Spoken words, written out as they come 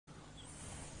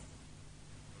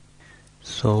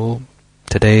So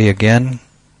today again,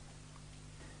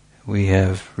 we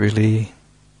have really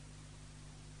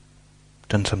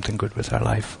done something good with our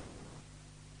life.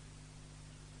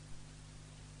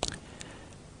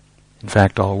 In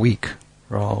fact, all week,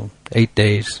 for all 8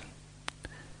 days,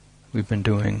 we've been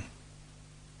doing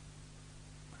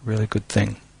a really good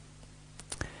thing.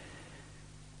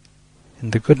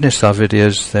 And the goodness of it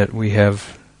is that we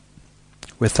have,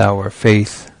 with our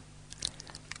faith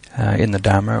in the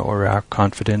Dharma, or our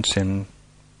confidence in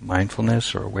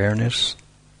mindfulness or awareness,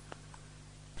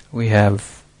 we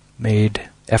have made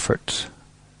efforts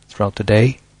throughout the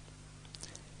day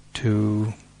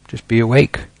to just be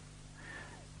awake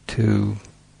to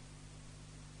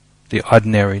the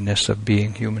ordinariness of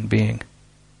being human being,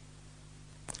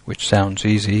 which sounds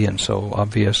easy and so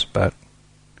obvious, but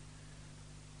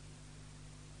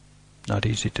not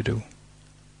easy to do.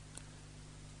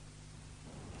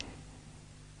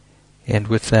 And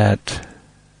with that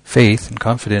faith and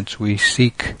confidence, we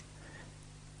seek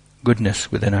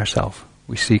goodness within ourselves.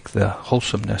 We seek the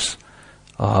wholesomeness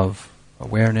of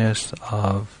awareness,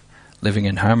 of living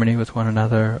in harmony with one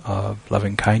another, of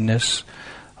loving kindness,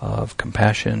 of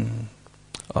compassion,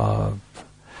 of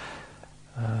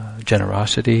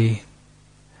generosity.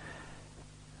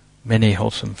 Many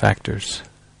wholesome factors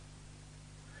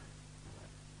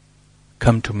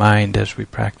come to mind as we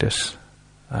practice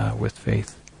with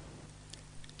faith.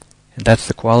 And that's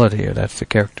the quality, or that's the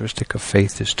characteristic of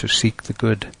faith, is to seek the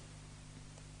good.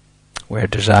 Where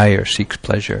desire seeks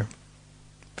pleasure,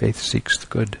 faith seeks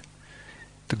the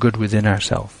good within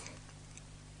ourselves.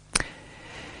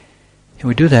 And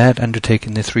we do that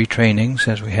undertaking the 3 trainings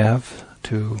as we have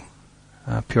to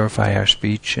purify our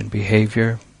speech and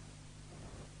behavior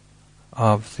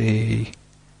of the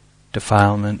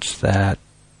defilements that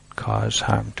cause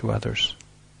harm to others,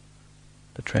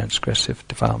 the transgressive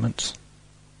defilements.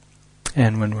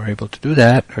 And when we're able to do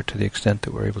that, or to the extent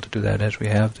that we're able to do that as we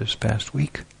have this past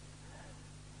week,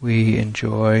 we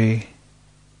enjoy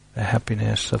the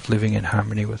happiness of living in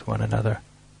harmony with one another.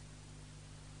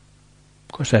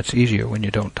 Of course, that's easier when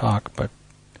you don't talk, but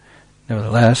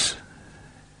nevertheless,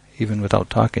 even without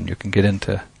talking, you can get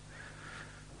into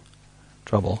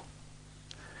trouble.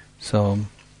 So,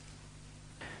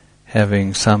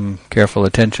 having some careful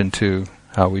attention to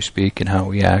how we speak and how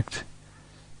we act,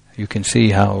 you can see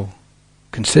how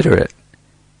considerate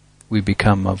we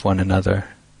become of one another,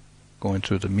 going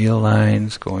through the meal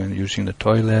lines, using the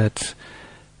toilets,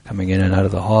 coming in and out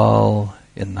of the hall,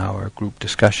 in our group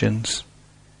discussions.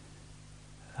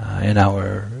 And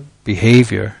our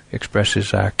behavior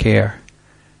expresses our care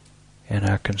and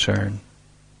our concern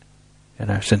and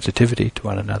our sensitivity to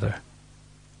one another.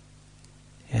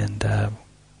 And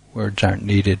words aren't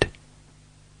needed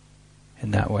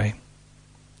in that way.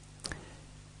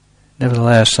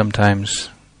 Nevertheless, sometimes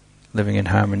living in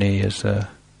harmony is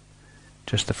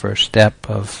just the first step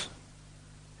of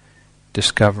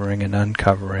discovering and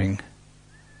uncovering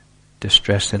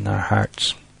distress in our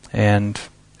hearts. And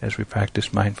as we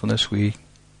practice mindfulness, we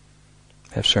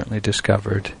have certainly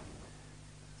discovered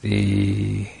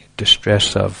the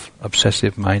distress of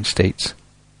obsessive mind states.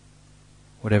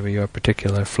 Whatever your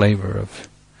particular flavor of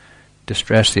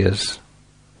distress is,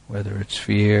 whether it's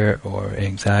fear or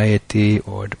anxiety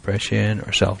or depression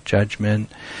or self-judgment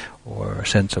or a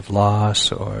sense of loss,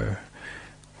 or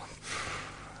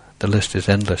the list is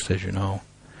endless, as you know.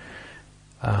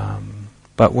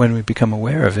 But when we become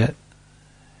aware of it,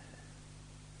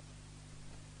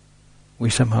 we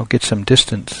somehow get some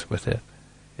distance with it.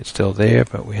 It's still there,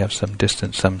 but we have some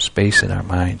distance, some space in our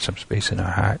mind, some space in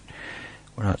our heart.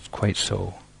 We're not quite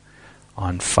so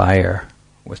on fire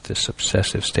with this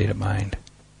obsessive state of mind.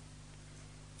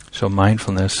 So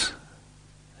mindfulness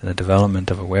and the development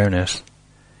of awareness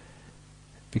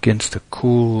begins to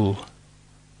cool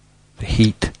the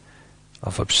heat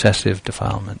of obsessive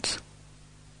defilements.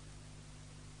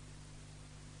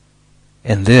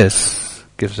 And this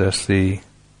gives us the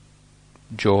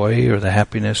joy or the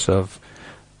happiness of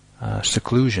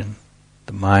seclusion,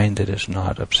 the mind that is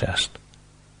not obsessed,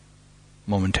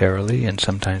 momentarily and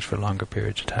sometimes for longer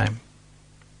periods of time.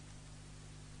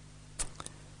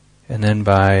 And then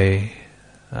by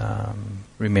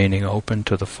remaining open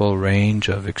to the full range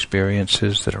of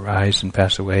experiences that arise and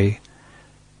pass away,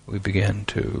 we begin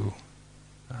to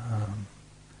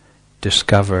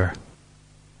discover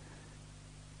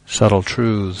subtle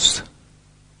truths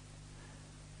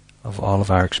of all of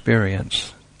our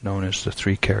experience, known as the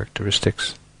 3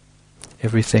 characteristics.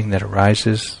 Everything that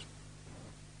arises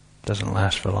doesn't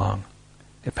last for long.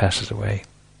 It passes away.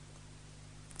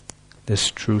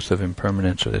 This truth of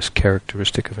impermanence, or this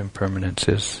characteristic of impermanence,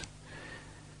 is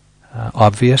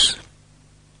obvious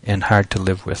and hard to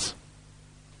live with.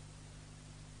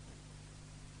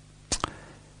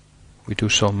 We do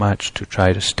so much to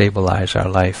try to stabilize our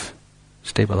life,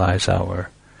 stabilize our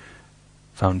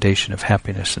foundation of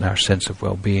happiness and our sense of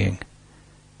well-being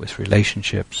with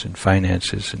relationships and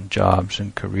finances and jobs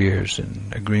and careers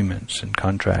and agreements and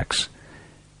contracts.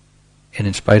 And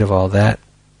in spite of all that,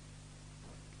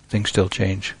 things still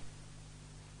change.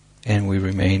 And we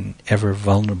remain ever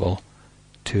vulnerable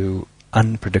to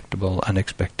unpredictable,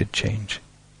 unexpected change.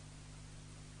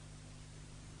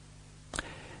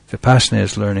 Vipassana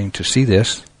is learning to see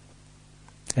this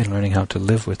and learning how to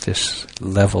live with this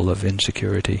level of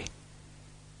insecurity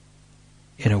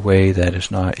in a way that is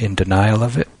not in denial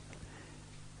of it,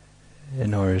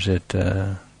 nor is it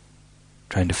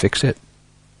trying to fix it,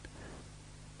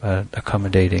 but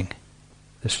accommodating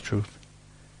this truth.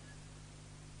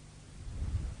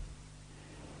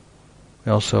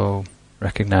 We also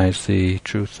recognize the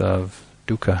truth of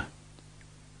dukkha.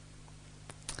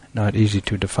 Not easy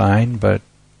to define, but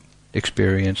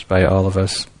experienced by all of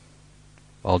us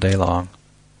all day long.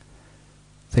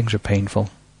 Things are painful,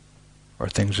 or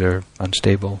things are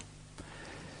unstable,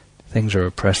 things are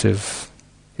oppressive,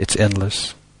 it's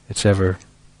endless,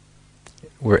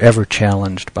 we're ever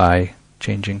challenged by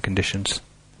changing conditions.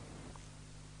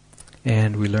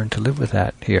 And we learn to live with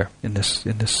that here, in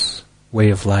this way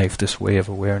of life, this way of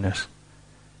awareness.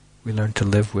 We learn to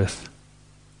live with,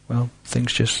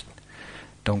 things just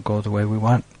don't go the way we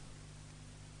want.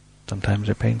 Sometimes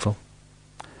they're painful,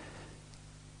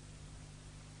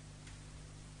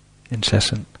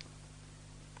 incessant.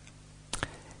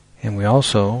 And we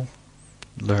also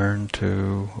learn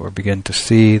to, or begin to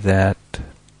see that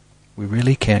we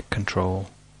really can't control.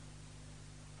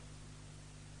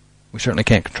 We certainly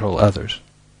can't control others,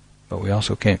 but we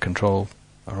also can't control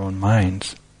our own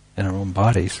minds and our own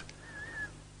bodies.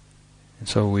 And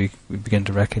so we begin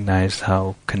to recognize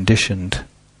how conditioned,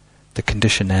 the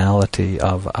conditionality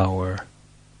of our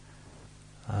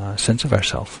sense of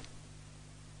ourself.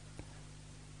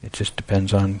 It just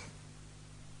depends on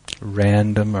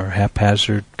random or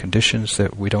haphazard conditions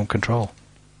that we don't control.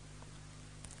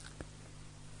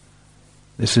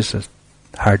 This is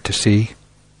hard to see,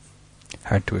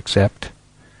 hard to accept,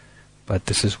 but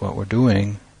this is what we're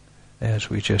doing as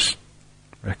we just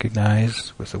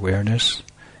recognize with awareness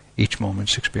each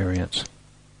moment's experience.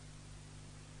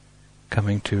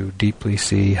 Coming to deeply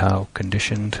see how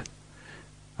conditioned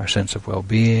our sense of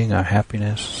well-being, our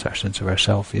happiness, our sense of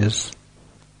ourself is.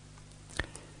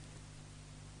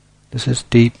 This is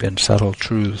deep and subtle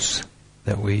truths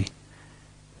that we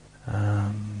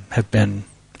have been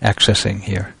accessing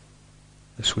here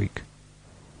this week.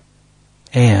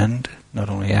 And not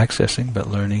only accessing, but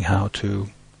learning how to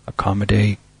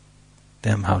accommodate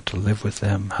them, how to live with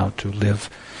them, how to live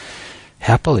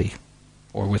happily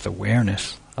or with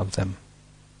awareness of them.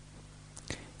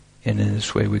 And in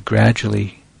this way we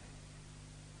gradually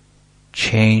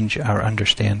change our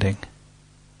understanding.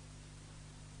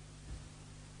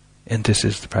 And this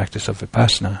is the practice of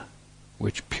Vipassana,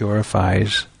 which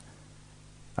purifies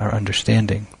our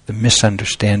understanding, the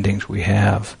misunderstandings we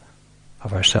have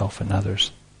of ourselves and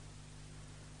others.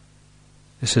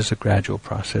 This is a gradual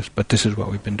process, but this is what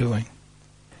we've been doing.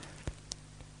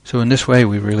 So in this way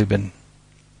we've really been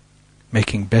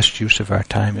making best use of our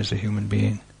time as a human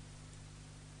being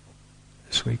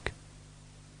this week.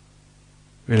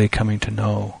 Really coming to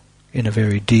know in a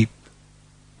very deep,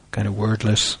 kind of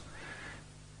wordless,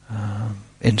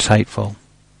 insightful,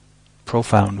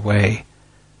 profound way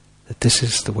that this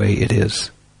is the way it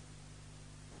is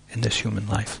in this human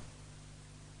life.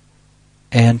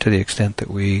 And to the extent that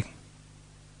we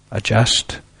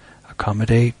adjust,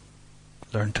 accommodate,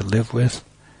 learn to live with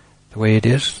the way it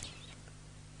is,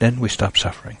 then we stop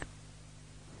suffering.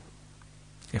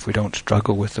 If we don't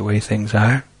struggle with the way things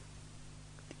are,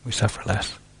 we suffer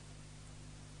less.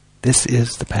 This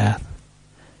is the path.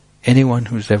 Anyone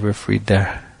who's ever freed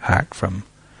their heart from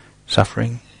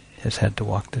suffering has had to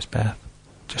walk this path,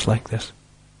 just like this.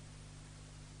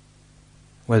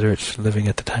 Whether it's living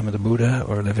at the time of the Buddha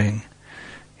or living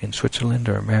in Switzerland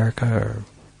or America or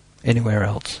anywhere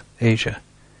else, Asia,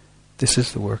 this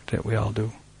is the work that we all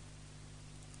do.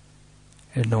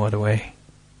 There's no other way.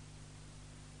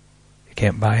 You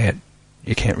can't buy it.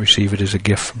 You can't receive it as a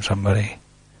gift from somebody.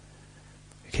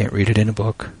 You can't read it in a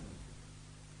book.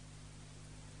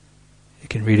 You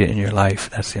can read it in your life.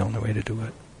 That's the only way to do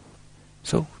it.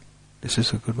 So, this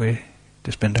is a good way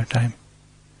to spend our time.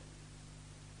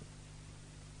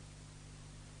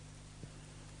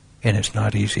 And it's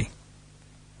not easy.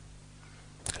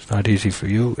 It's not easy for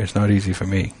you. It's not easy for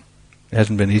me. It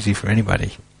hasn't been easy for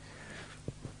anybody.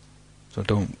 So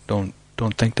don't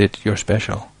don't think that you're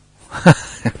special.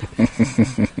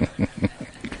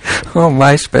 Oh,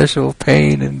 my special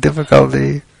pain and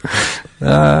difficulty.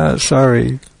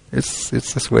 Sorry. It's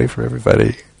this way for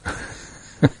everybody.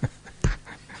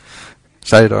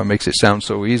 Sayadaw makes it sound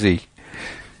so easy.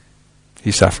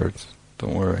 He suffered.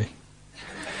 Don't worry.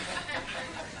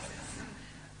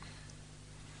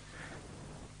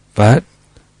 But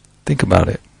think about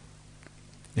it.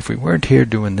 If we weren't here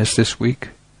doing this week,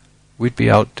 we'd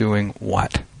be out doing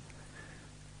what?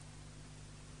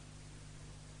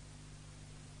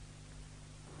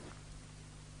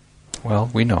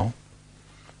 Well, we know.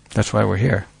 That's why we're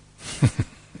here.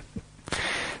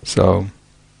 So,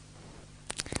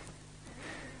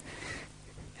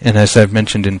 and as I've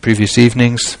mentioned in previous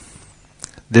evenings,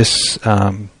 this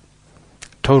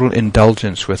total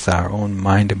indulgence with our own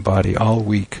mind and body all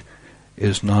week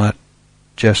is not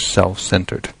just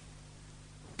self-centered.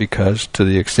 Because to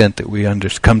the extent that we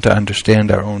come to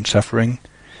understand our own suffering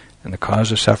and the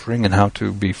cause of suffering and how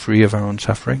to be free of our own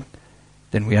suffering,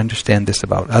 then we understand this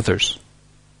about others.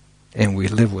 And we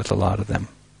live with a lot of them.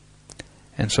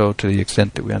 And so to the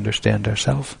extent that we understand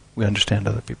ourselves, we understand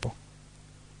other people.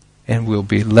 And we'll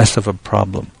be less of a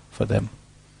problem for them.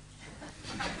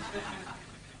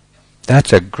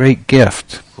 That's a great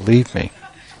gift, believe me.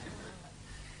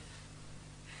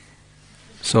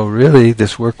 So really,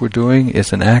 this work we're doing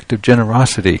is an act of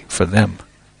generosity for them.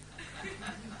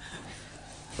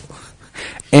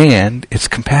 And it's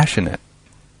compassionate.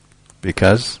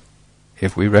 Because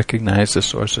if we recognize the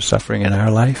source of suffering in our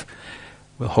life,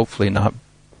 we'll hopefully not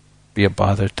be a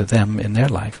bother to them in their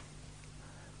life.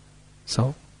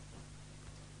 So,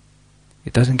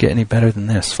 it doesn't get any better than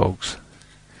this, folks.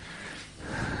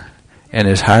 And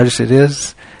as hard as it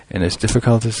is, and as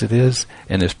difficult as it is,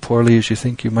 and as poorly as you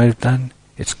think you might have done,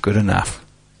 it's good enough.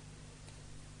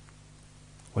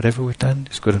 Whatever we've done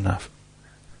is good enough.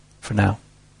 For now.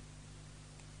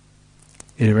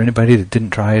 Is there anybody that didn't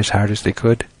try as hard as they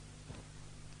could?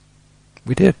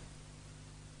 We did.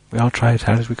 We all tried as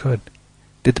hard as we could.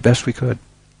 Did the best we could.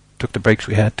 Took the breaks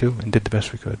we had to and did the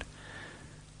best we could.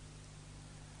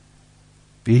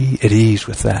 Be at ease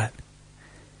with that.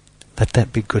 Let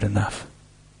that be good enough.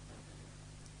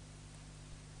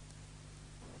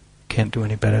 Can't do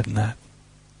any better than that.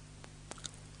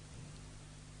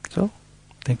 So,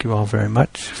 thank you all very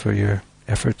much for your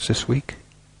efforts this week.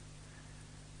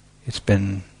 It's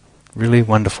been really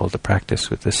wonderful to practice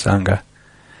with this Sangha.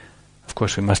 Of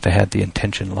course, we must have had the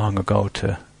intention long ago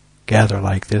to gather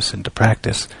like this and to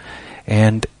practice.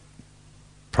 And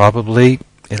probably,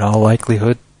 in all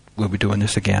likelihood, we'll be doing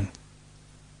this again.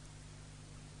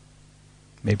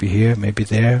 Maybe here, maybe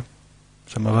there,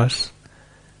 some of us.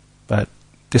 But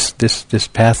this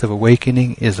path of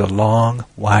awakening is a long,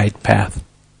 wide path.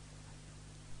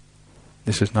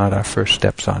 This is not our first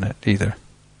steps on it either.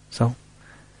 So,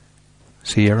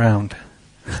 see you around.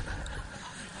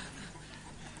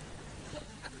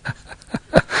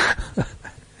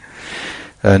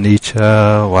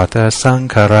 Anicca vata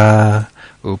sankhara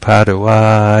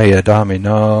upadava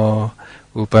yadamino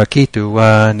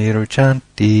upakituva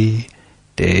niruchanti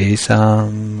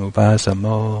desam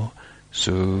upasamo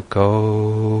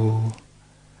sukho.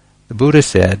 The Buddha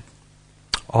said,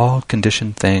 all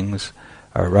conditioned things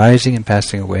are arising and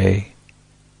passing away.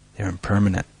 They're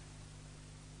impermanent.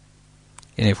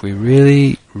 And if we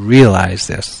really realize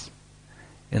this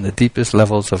in the deepest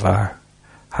levels of our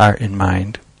heart and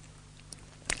mind,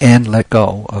 and let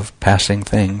go of passing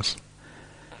things,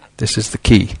 this is the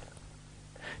key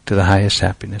to the highest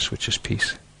happiness, which is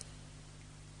peace.